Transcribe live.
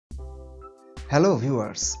Hello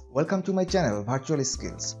viewers, welcome to my channel Virtual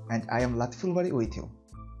Skills and I am Latifulbari with you.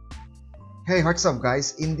 Hey, what's up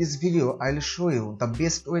guys, in this video I'll show you the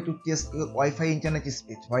best way to test your Wi-Fi internet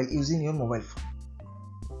speed while using your mobile phone.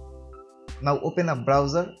 Now open a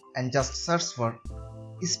browser and just search for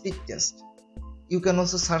speed test. You can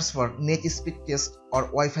also search for net speed test or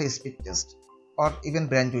Wi-Fi speed test or even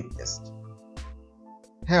bandwidth test.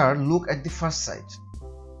 Here look at the first site.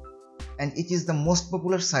 And it is the most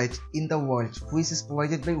popular site in the world which is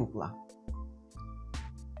provided by Ookla.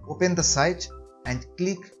 Open the site and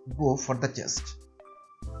click go for the test.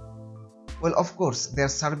 Well, of course their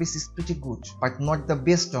service is pretty good but not the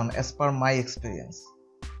best one as per my experience.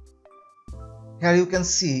 Here you can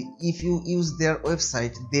see if you use their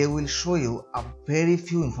website they will show you a very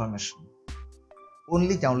few information.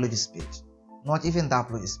 Only download speed, not even the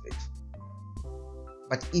upload speed.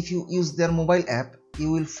 But if you use their mobile app you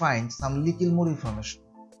will find some little more information.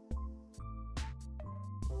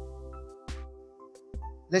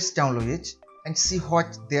 Let's download it and see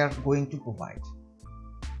what they are going to provide.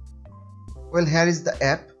 Well, here is the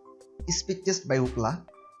app Speed Test by Ookla.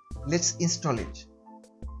 Let's install it.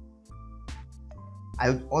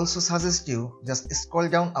 I would also suggest you just scroll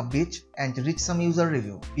down a bit and read some user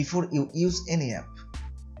review before you use any app.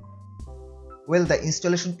 Well, the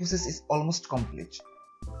installation process is almost complete.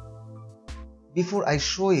 Before I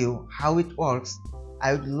show you how it works,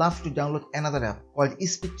 I would love to download another app called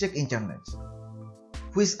Speed Check Internet,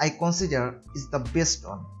 which I consider is the best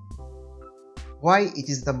one. Why it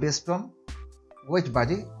is the best one? Wait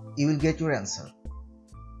buddy, you will get your answer.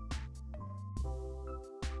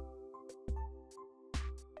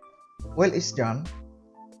 Well, it's done.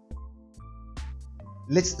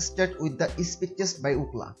 Let's start with the Speed Test by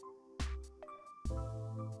Ookla.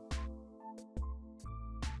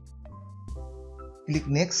 Click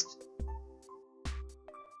next.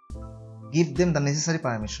 Give them the necessary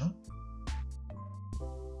permission.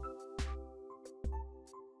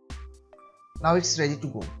 Now it's ready to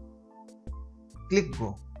go. Click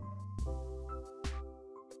go.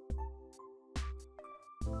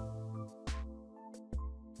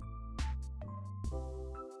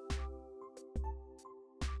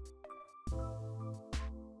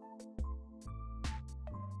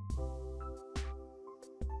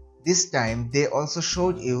 This time they also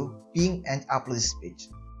showed you ping and upload speed,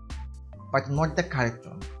 but not the correct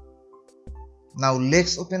one. Now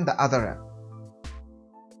let's open the other app.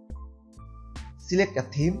 Select a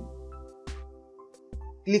theme.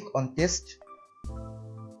 Click on test.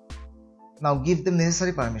 Now give them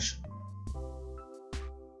necessary permission.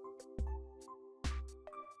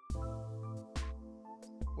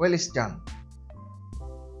 Well, it's done.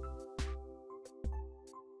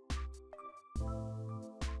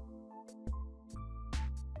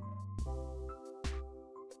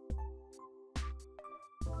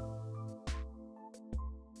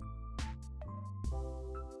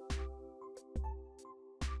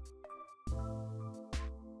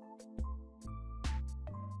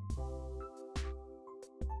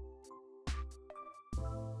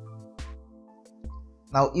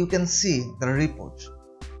 Now you can see the report.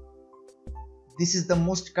 This is the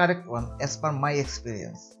most correct one as per my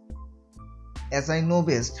experience, as I know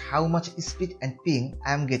best how much speed and ping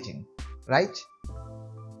I am getting, right?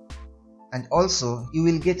 And also you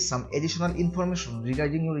will get some additional information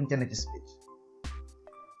regarding your internet speed.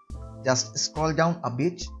 Just scroll down a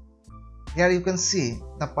bit. Here you can see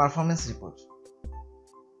the performance report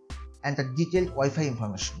and the detailed Wi-Fi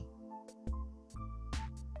information.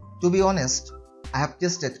 To be honest, I have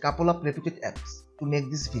tested couple of reputed apps to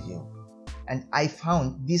make this video and I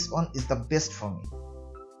found this one is the best for me.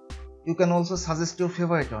 You can also suggest your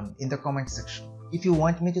favorite one in the comment section if you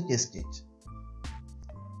want me to test it.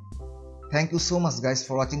 Thank you so much guys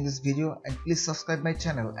for watching this video and please subscribe my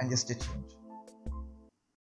channel and stay tuned.